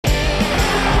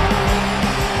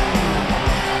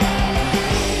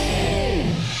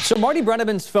So Marty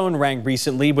Brennaman's phone rang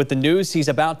recently with the news he's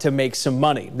about to make some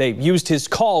money. They used his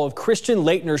call of Christian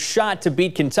Laettner's shot to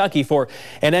beat Kentucky for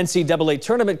an NCAA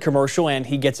tournament commercial, and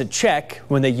he gets a check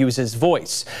when they use his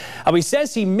voice. He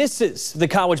says he misses the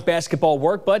college basketball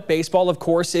work, but baseball, of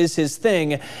course, is his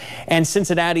thing, and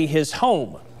Cincinnati his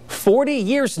home. 40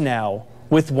 years now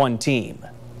with one team.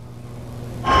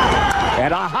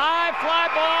 And a high fly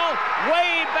ball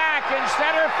way back in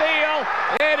center field.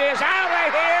 It is out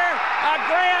of here. A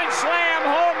grand slam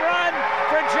home run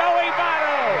for Joey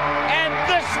Votto. And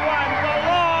this one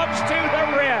belongs to the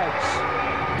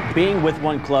Reds. Being with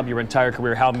one club your entire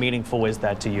career, how meaningful is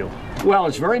that to you? Well,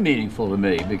 it's very meaningful to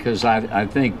me because I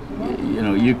think, you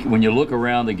know, when you look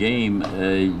around the game,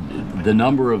 the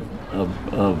number of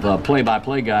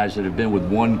play-by-play guys that have been with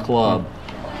one club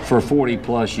for 40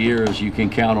 plus years, you can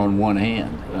count on one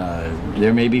hand.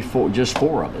 There may be just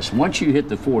four of us. Once you hit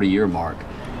the 40-year mark,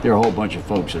 there are a whole bunch of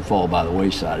folks that fall by the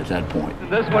wayside at that point.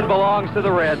 This one belongs to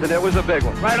the Reds, and it was a big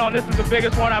one. Right on, this is the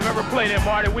biggest one I've ever played in,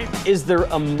 Marty. Is there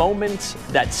a moment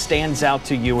that stands out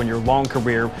to you in your long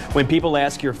career when people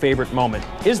ask your favorite moment?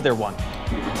 Is there one?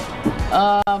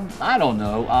 I don't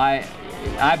know.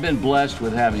 I've been blessed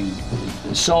with having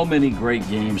so many great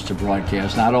games to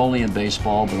broadcast, not only in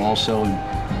baseball, but also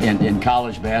in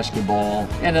college basketball.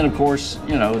 And then, of course,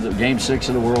 you know, the Game 6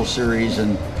 of the World Series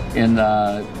in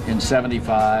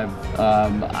 75.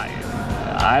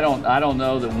 I don't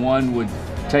know that one would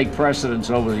take precedence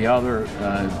over the other.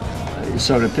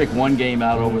 So to pick one game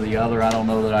out over the other, I don't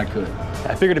know that I could.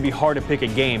 I figured it'd be hard to pick a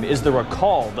game. Is there a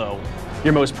call, though,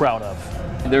 you're most proud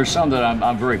of? There's some that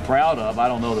I'm very proud of. I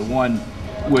don't know that one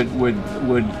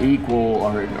would equal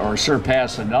or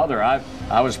surpass another.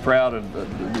 I was proud of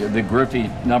the Griffey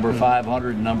number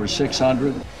 500 and number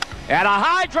 600. And a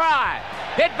high drive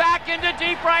hit back into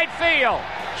deep right field.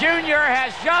 Junior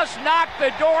has just knocked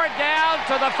the door down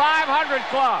to the 500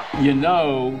 club. You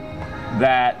know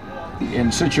that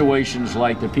in situations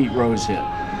like the Pete Rose hit,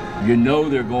 you know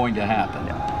they're going to happen.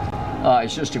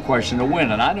 It's just a question of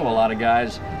when. And I know a lot of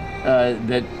guys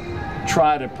that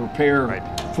try to prepare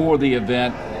for the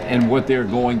event and what they're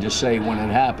going to say when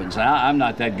it happens. I'm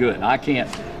not that good. I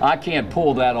can't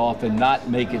pull that off and not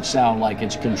make it sound like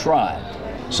it's contrived.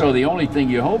 So the only thing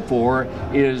you hope for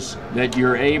is that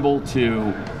you're able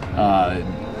to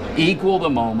equal the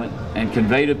moment and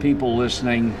convey to people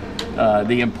listening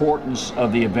the importance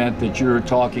of the event that you're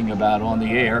talking about on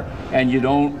the air, and you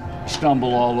don't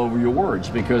stumble all over your words,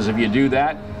 because if you do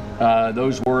that,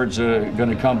 those words are going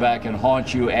to come back and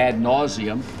haunt you ad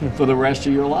nauseum for the rest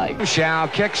of your life. Shall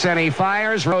kicks and he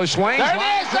fires. Rose swings. There it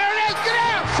is! There it is! Get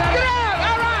out! Get out!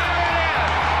 All right!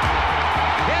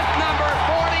 Hit number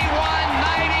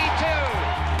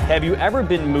 4192. Have you ever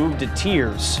been moved to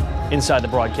tears inside the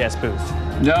broadcast booth?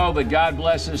 No, but God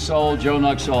bless his soul, Joe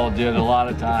Nuxall did a lot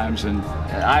of times, and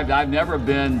I've never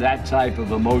been that type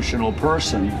of emotional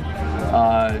person.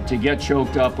 To get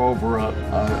choked up over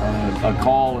a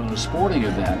call in a sporting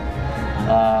event.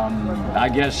 I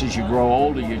guess as you grow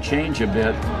older, you change a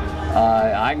bit.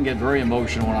 I can get very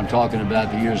emotional when I'm talking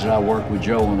about the years that I worked with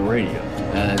Joe on the radio.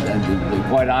 And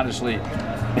quite honestly,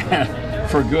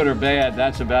 for good or bad,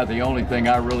 that's about the only thing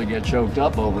I really get choked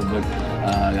up over. But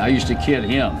I used to kid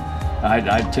him.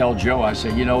 I'd tell Joe, I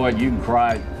said, you know what, you can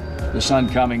cry the sun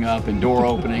coming up and door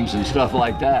openings and stuff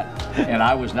like that. And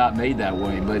I was not made that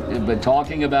way. But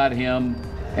talking about him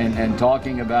and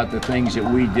talking about the things that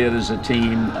we did as a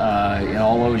team in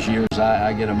all those years,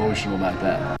 I get emotional about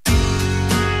that.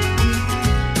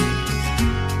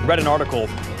 Read an article.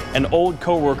 An old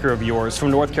co-worker of yours from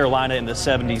North Carolina in the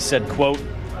 70s said, quote,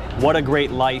 "What a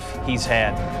great life he's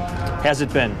had." Has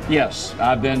it been? Yes,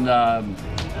 I've been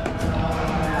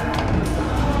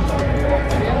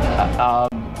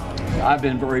I've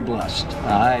been very blessed.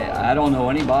 I don't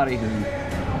know anybody who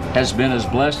has been as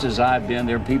blessed as I've been.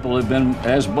 There are people who have been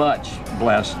as much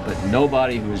blessed, but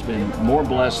nobody who has been more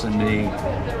blessed than me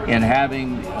in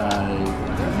having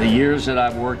the years that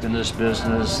I've worked in this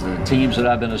business, the teams that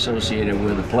I've been associated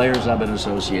with, the players I've been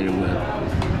associated with,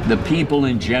 the people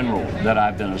in general that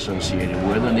I've been associated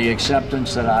with, and the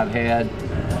acceptance that I've had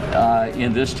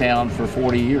in this town for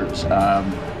 40 years.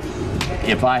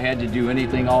 If I had to do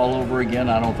anything all over again,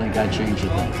 I don't think I'd change a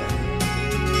thing.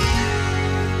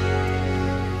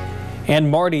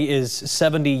 And Marty is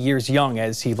 70 years young,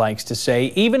 as he likes to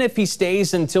say. Even if he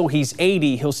stays until he's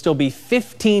 80, he'll still be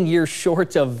 15 years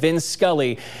short of Vin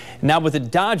Scully, now with the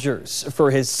Dodgers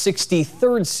for his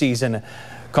 63rd season,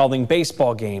 calling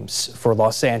baseball games for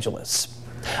Los Angeles.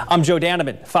 I'm Joe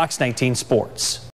Brennaman, Fox 19 Sports.